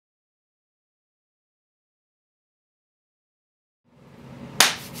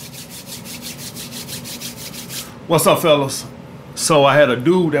What's up, fellas? So I had a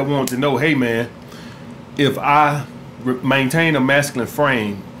dude that wanted to know, hey man, if I maintain a masculine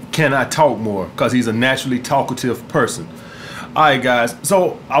frame, can I talk more? Because he's a naturally talkative person. All right, guys.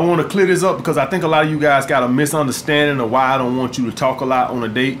 So I want to clear this up because I think a lot of you guys got a misunderstanding of why I don't want you to talk a lot on a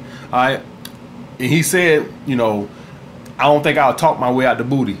date. All right. And he said, you know, I don't think I'll talk my way out the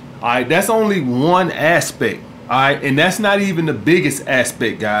booty. All right. That's only one aspect. All right. And that's not even the biggest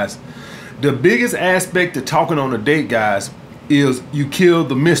aspect, guys. The biggest aspect to talking on a date, guys, is you kill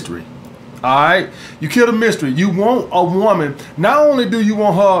the mystery. All right, you kill the mystery. You want a woman, not only do you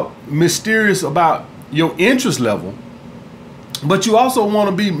want her mysterious about your interest level, but you also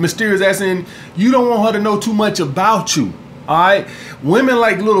want to be mysterious as in you don't want her to know too much about you. All right, women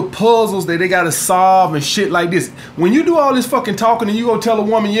like little puzzles that they gotta solve and shit like this. When you do all this fucking talking and you go tell a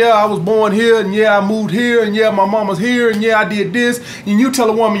woman, yeah, I was born here, and yeah, I moved here, and yeah, my mama's here, and yeah, I did this, and you tell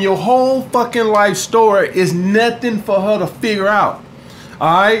a woman your whole fucking life story is nothing for her to figure out.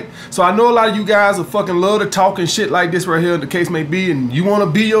 All right, so I know a lot of you guys are fucking love to talk and shit like this right here, the case may be, and you want to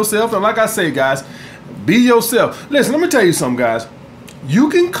be yourself. And like I say, guys, be yourself. Listen, let me tell you something, guys. You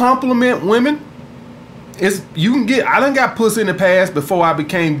can compliment women. You can get. I done got pussy in the past before I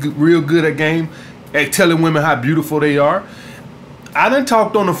became real good at game at telling women how beautiful they are. I done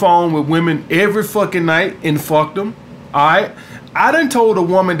talked on the phone with women every fucking night and fucked them. All right, I done told a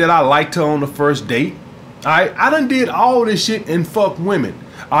woman that I liked her on the first date. All right, I done did all this shit and fuck women.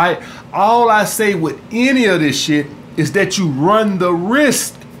 All right, all I say with any of this shit is that you run the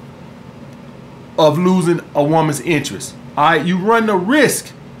risk of losing a woman's interest. All right, you run the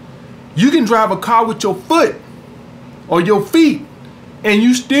risk. You can drive a car with your foot or your feet and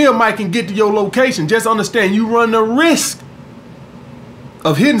you still might can get to your location. Just understand, you run the risk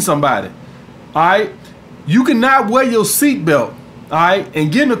of hitting somebody. All right, you cannot wear your seatbelt. All right,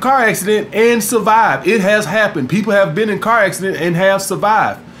 and get in a car accident and survive. It has happened. People have been in car accidents and have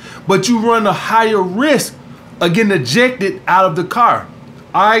survived. But you run a higher risk of getting ejected out of the car.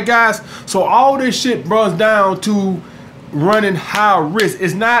 All right, guys. So all this shit runs down to running high risk.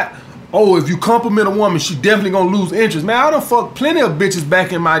 It's not, oh, if you compliment a woman, she definitely gonna lose interest. Man, I done fucked plenty of bitches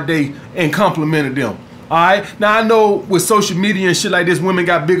back in my day and complimented them. All right, now I know with social media and shit like this, women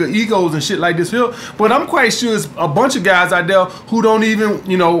got bigger egos and shit like this here, but I'm quite sure it's a bunch of guys out there who don't even,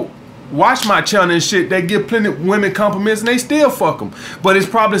 you know, watch my channel and shit. They give plenty of women compliments and they still fuck them. But it's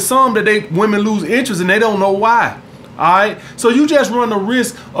probably some that women lose interest and they don't know why. All right, so you just run the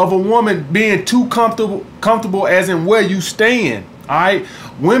risk of a woman being too comfortable as in where you stand. All right,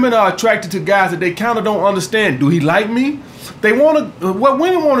 women are attracted to guys that they kind of don't understand. Do he like me? They want to, what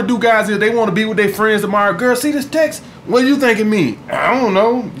women want to do, guys, is they want to be with their friends tomorrow. Girl, see this text? What do you think of me? I don't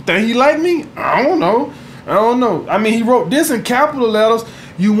know. You think he like me? I don't know. I don't know. I mean, he wrote this in capital letters.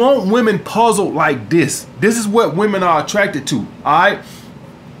 You want women puzzled like this. This is what women are attracted to. All right.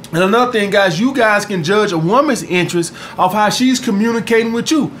 And another thing, guys, you guys can judge a woman's interest of how she's communicating with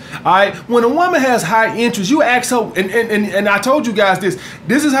you. All right, when a woman has high interest, you ask her, and I told you guys this.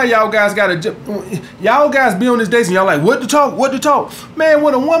 This is how y'all guys y'all guys be on this dates and y'all like, what to talk, what to talk. Man,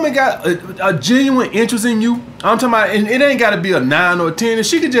 when a woman got a genuine interest in you, I'm talking about, and it ain't got to be a 9 or a 10. If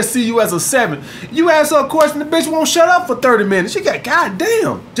she could just see you as a 7, you ask her a question, the bitch won't shut up for 30 minutes. She got,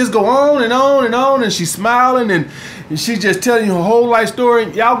 goddamn, just go on and on and on, and she's smiling and she just telling you her whole life story.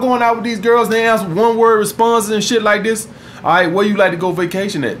 Y'all going out with these girls, they answer one-word responses and shit like this. All right, where you like to go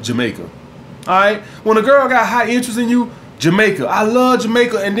vacation at? Jamaica. All right, when a girl got high interest in you, Jamaica. I love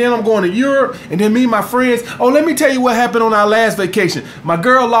Jamaica, and then I'm going to Europe, and then me and my friends. Oh, let me tell you what happened on our last vacation. My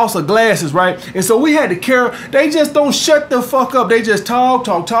girl lost her glasses, right? And so we had to care. They just don't shut the fuck up. They just talk.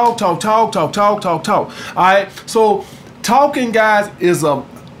 All right, so talking, guys, is a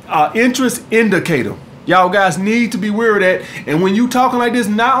interest indicator. Y'all guys need to be aware of that. And when you talking like this,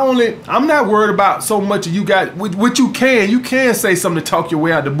 not only, I'm not worried about so much of you guys, what you can say something to talk your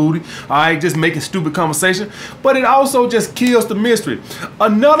way out the booty. All right, just making stupid conversation. But it also just kills the mystery.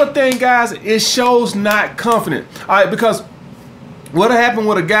 Another thing, guys, it shows not confident. All right, because what'll happen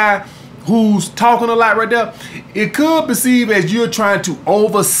with a guy who's talking a lot right there, it could perceive as you're trying to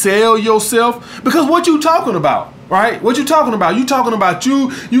oversell yourself. Because what you talking about? Right? What you talking about? You talking about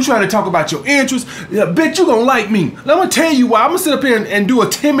you trying to talk about your interests. Yeah, bitch, you gonna like me. Let me tell you why. I'm gonna sit up here and do a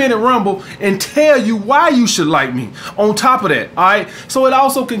 10-minute rumble and tell you why you should like me. On top of that, all right? So it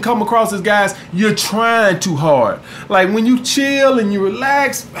also can come across as, guys, you're trying too hard. Like when you chill and you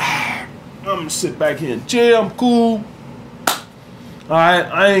relax, I'm gonna sit back here and chill, I'm cool. All right,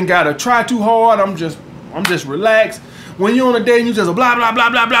 I ain't gotta try too hard. I'm just relaxed. When you're on a date and you just blah, blah, blah,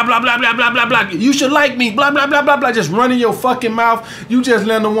 blah, blah, blah, blah, blah, blah, blah, blah. You should like me, blah, blah, blah, blah, blah. Just running your fucking mouth. You just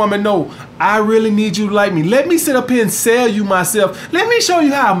letting the woman know, I really need you to like me. Let me sit up here and sell you myself. Let me show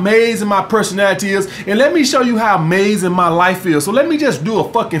you how amazing my personality is. And let me show you how amazing my life is. So let me just do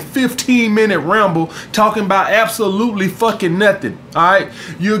a fucking 15-minute ramble talking about absolutely fucking nothing. All right?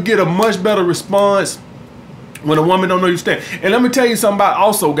 You'll get a much better response when a woman don't know you stand. And let me tell you something about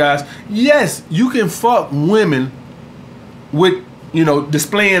also, guys. Yes, you can fuck women with, you know,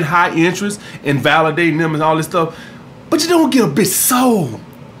 displaying high interest and validating them and all this stuff, but you don't get a bitch soul.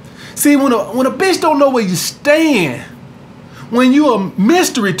 See, when a bitch don't know where you stand, when you a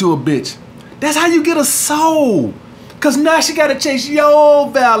mystery to a bitch, that's how you get a soul. Cause now she gotta chase your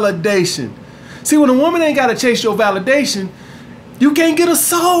validation. See, when a woman ain't gotta chase your validation, you can't get a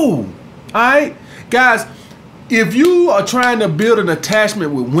soul. Alright? Guys, if you are trying to build an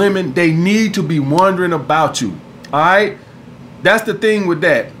attachment with women, they need to be wondering about you. Alright? That's the thing with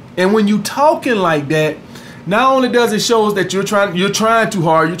that. And when you talking like that, not only does it shows that you're trying too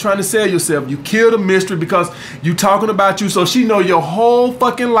hard, you're trying to sell yourself, you kill the mystery because you talking about you, so she know your whole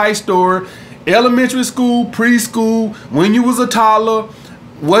fucking life story, elementary school, preschool, when you was a toddler,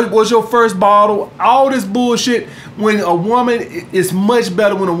 what was your first bottle, all this bullshit. When a woman, it's much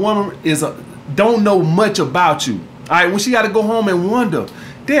better when a woman don't know much about you. All right, when she got to go home and wonder,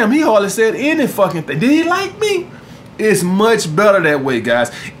 damn, he hardly said any fucking thing. Did he like me? It's much better that way,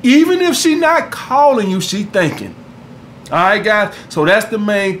 guys. Even if she not calling you, she thinking. All right, guys? So that's the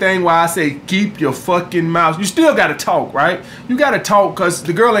main thing why I say keep your fucking mouth. You still got to talk, right? You got to talk because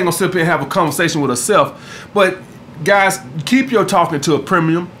the girl ain't going to sit here and have a conversation with herself. But, guys, keep your talking to a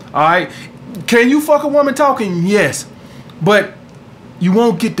premium, all right? Can you fuck a woman talking? Yes. But you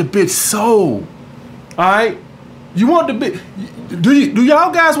won't get the bitch soul, all right? You want the bitch. Do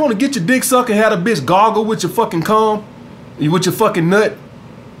y'all guys want to get your dick sucked and have a bitch gargle with your fucking cum? With your fucking nut?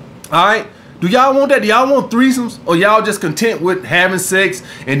 Alright? Do y'all want that? Do y'all want threesomes? Or y'all just content with having sex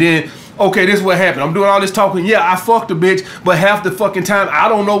and then, okay, this is what happened. I'm doing all this talking. Yeah, I fucked a bitch, but half the fucking time I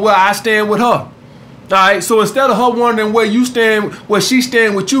don't know where I stand with her. Alright, so instead of her wondering where you stand, where she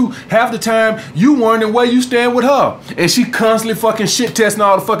stand with you, half the time you wondering where you stand with her. And she constantly fucking shit testing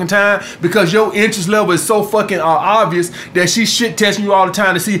all the fucking time because your interest level is so fucking obvious that she shit testing you all the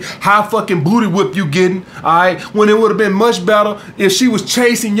time to see how fucking booty whip you getting. Alright, when it would have been much better if she was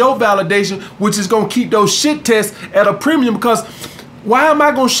chasing your validation, which is gonna keep those shit tests at a premium, because why am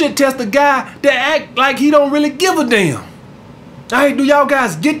I gonna shit test a guy that act like he don't really give a damn? Alright, do y'all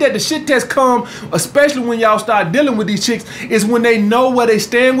guys get that? The shit test come, especially when y'all start dealing with these chicks, is when they know where they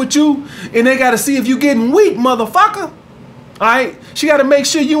stand with you and they gotta see if you getting weak, motherfucker. Alright? She gotta make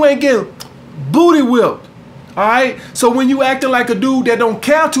sure you ain't getting booty whipped. Alright? So when you acting like a dude that don't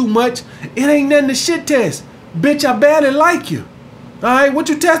care too much, it ain't nothing to shit test. Bitch, I barely like you. Alright? What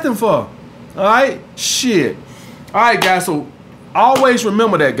you testing for? Alright? Shit. Alright, guys, so always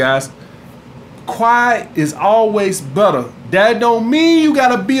remember that, guys. Quiet is always better. That don't mean you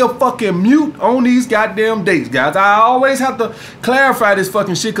gotta be a fucking mute on these goddamn dates, guys. I always have to clarify this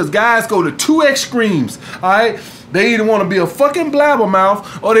fucking shit because guys go to two extremes, alright? They either want to be a fucking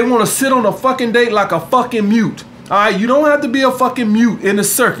blabbermouth or they want to sit on a fucking date like a fucking mute. Alright, you don't have to be a fucking mute in the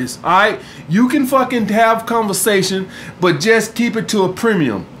circus, alright? You can fucking have conversation, but just keep it to a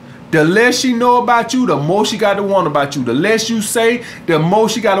premium. The less she know about you, the more she got to want about you. The less you say, the more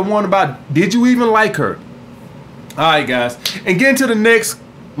she got to want about, did you even like her? Alright, guys. And getting to the next,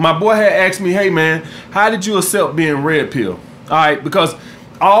 my boy had asked me, hey man, how did you accept being red pill? Alright, because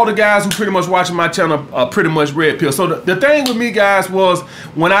all the guys who pretty much watching my channel are pretty much red pill. So the thing with me, guys, was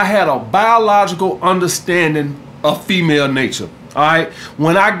when I had a biological understanding of female nature. Alright,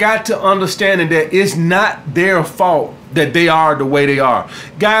 when I got to understanding that it's not their fault that they are the way they are.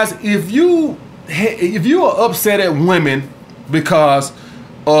 Guys, if you are upset at women because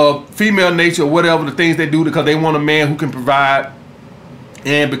of female nature or whatever, the things they do because they want a man who can provide,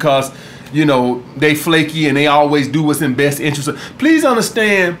 and because, you know, they flaky and they always do what's in best interest, please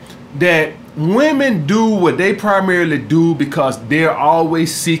understand that women do what they primarily do because they're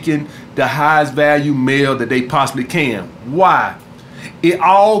always seeking the highest value male that they possibly can. Why? It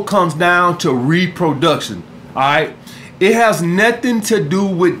all comes down to reproduction. Alright? It has nothing to do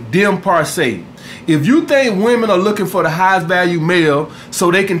with them per se. If you think women are looking for the highest value male so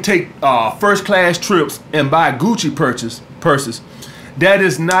they can take first class trips and buy Gucci purses, that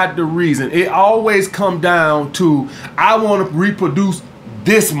is not the reason. It always comes down to, I want to reproduce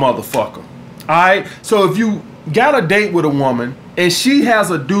this motherfucker. Alright? So if you got a date with a woman and she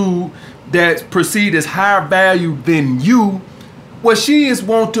has a dude that's perceived as higher value than you, well, she is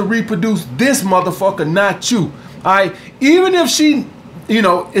want to reproduce this motherfucker, not you. All right, even if she, you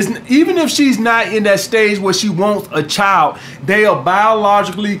know, even if she's not in that stage where she wants a child, they are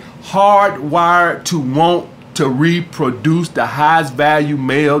biologically hardwired to want to reproduce the highest value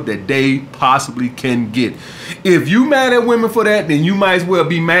male that they possibly can get. If you mad at women for that, then you might as well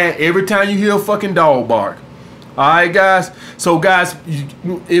be mad every time you hear a fucking dog bark. All right, guys. So, guys,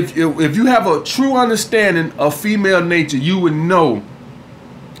 if you have a true understanding of female nature, you would know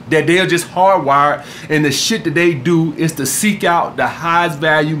that they are just hardwired, and the shit that they do is to seek out the highest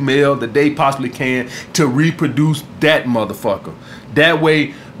value male that they possibly can to reproduce that motherfucker. That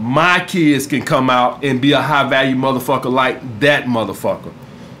way, my kids can come out and be a high value motherfucker like that motherfucker.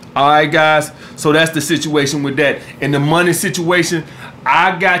 All right, guys. So that's the situation with that. In the money situation,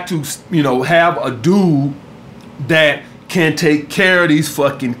 I got to, you know, have a dude that can take care of these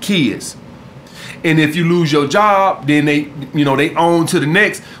fucking kids. And if you lose your job, then they, you know, they own to the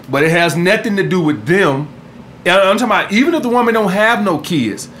next, but it has nothing to do with them. I'm talking about even if the woman don't have no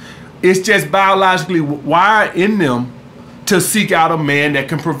kids, it's just biologically wired in them to seek out a man that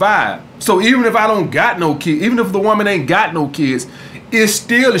can provide. So even if I don't got no kids, even if the woman ain't got no kids, it's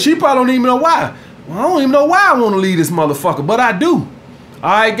still, she probably don't even know why. Well, I don't even know why I want to leave this motherfucker, but I do. All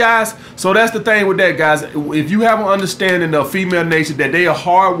right, guys. So that's the thing with that, guys. If you have an understanding of female nature, that they are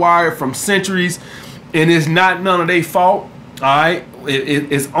hardwired from centuries, and it's not none of their fault. All right,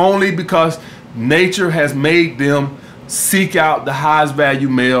 it's only because nature has made them seek out the highest value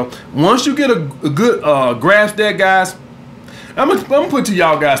male. Once you get a good grasp that, guys, I'm gonna put to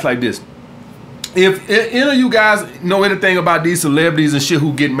y'all guys like this. If any of you guys know anything about these celebrities and shit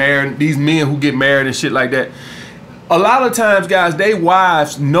who get married, these men who get married and shit like that, a lot of times, guys, they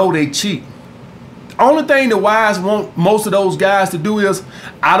wives know they cheat. Only thing the wives want most of those guys to do is,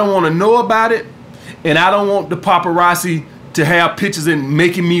 I don't want to know about it, and I don't want the paparazzi to have pictures and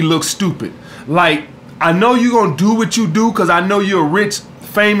making me look stupid. Like, I know you're going to do what you do because I know you're a rich,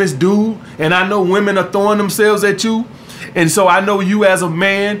 famous dude, and I know women are throwing themselves at you. And so I know you as a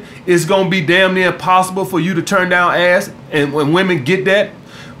man, it's going to be damn near impossible for you to turn down ass, and when women get that.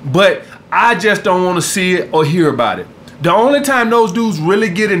 But I just don't want to see it or hear about it. The only time those dudes really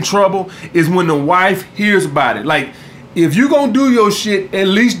get in trouble is when the wife hears about it. Like, if you gonna do your shit, at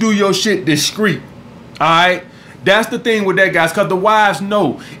least do your shit discreet. All right? That's the thing with that, guys, because the wives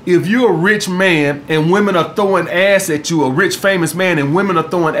know if you're a rich man and women are throwing ass at you, a rich famous man and women are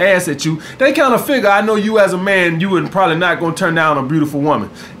throwing ass at you, they kind of figure, I know you as a man, you would probably not going to turn down a beautiful woman.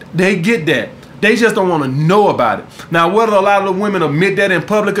 They get that. They just don't want to know about it. Now, whether a lot of the women admit that in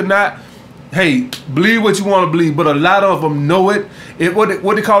public or not, hey, believe what you want to believe, but a lot of them know it.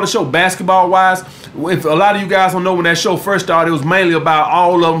 What they call the show, Basketball Wives. If a lot of you guys don't know, when that show first started, it was mainly about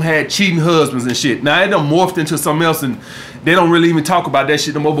all of them had cheating husbands and shit. Now, it done morphed into something else, and they don't really even talk about that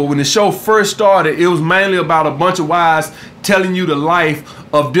shit no more. But when the show first started, it was mainly about a bunch of wives telling you the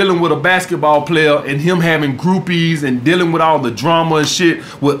life of dealing with a basketball player and him having groupies and dealing with all the drama and shit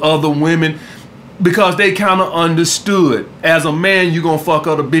with other women. Because they kind of understood, as a man, you're going to fuck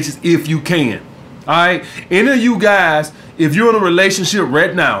other bitches if you can. All right? Any of you guys, if you're in a relationship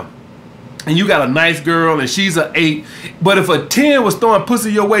right now, and you got a nice girl and she's an 8, but if a 10 was throwing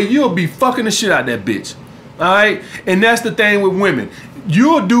pussy your way, you'll be fucking the shit out that bitch. All right? And that's the thing with women.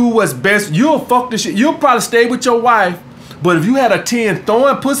 You'll do what's best. You'll fuck the shit. You'll probably stay with your wife, but if you had a 10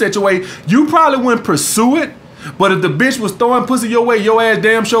 throwing pussy at your way, you probably wouldn't pursue it. But if the bitch was throwing pussy your way, your ass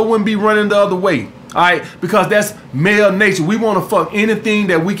damn sure wouldn't be running the other way. All right? Because that's male nature. We want to fuck anything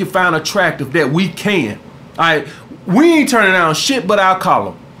that we can find attractive that we can. All right? We ain't turning down shit but our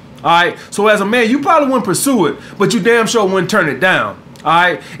collar. All right? So as a man, you probably wouldn't pursue it, but you damn sure wouldn't turn it down. All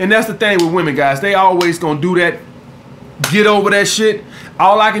right? And that's the thing with women, guys. They always going to do that. Get over that shit.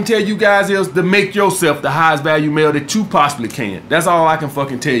 All I can tell you guys is to make yourself the highest value male that you possibly can. That's all I can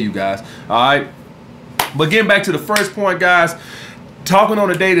fucking tell you guys. All right? But getting back to the first point, guys, talking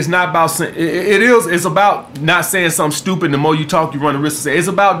on a date is not about saying, it's about not saying something stupid. The more you talk, you run the risk to say it's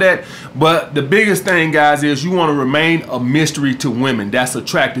about that. But the biggest thing, guys, is you want to remain a mystery to women. That's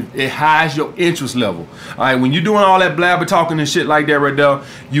attractive. It hides your interest level. All right, when you're doing all that blabber talking and shit like that right there,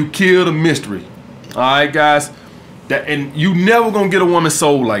 you kill the mystery. All right, guys, and you never gonna get a woman's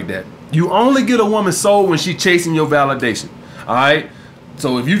soul like that. You only get a woman's soul when she's chasing your validation. All right.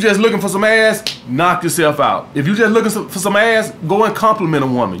 So if you just looking for some ass, knock yourself out. If you just looking for some ass, go and compliment a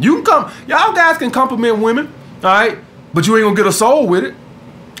woman. You can come, y'all guys can compliment women, all right? But you ain't gonna get a soul with it,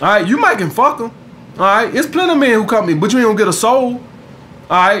 all right? You might can fuck them, all right? It's plenty of men who compliment, but you ain't gonna get a soul,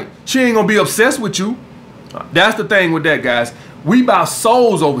 all right? She ain't gonna be obsessed with you. That's the thing with that, guys. We about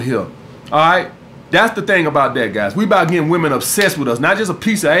souls over here, all right? That's the thing about that, guys. We about getting women obsessed with us, not just a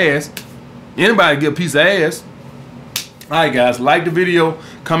piece of ass. Anybody get a piece of ass. All right, guys, like the video.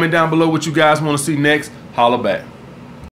 Comment down below what you guys want to see next. Holla back.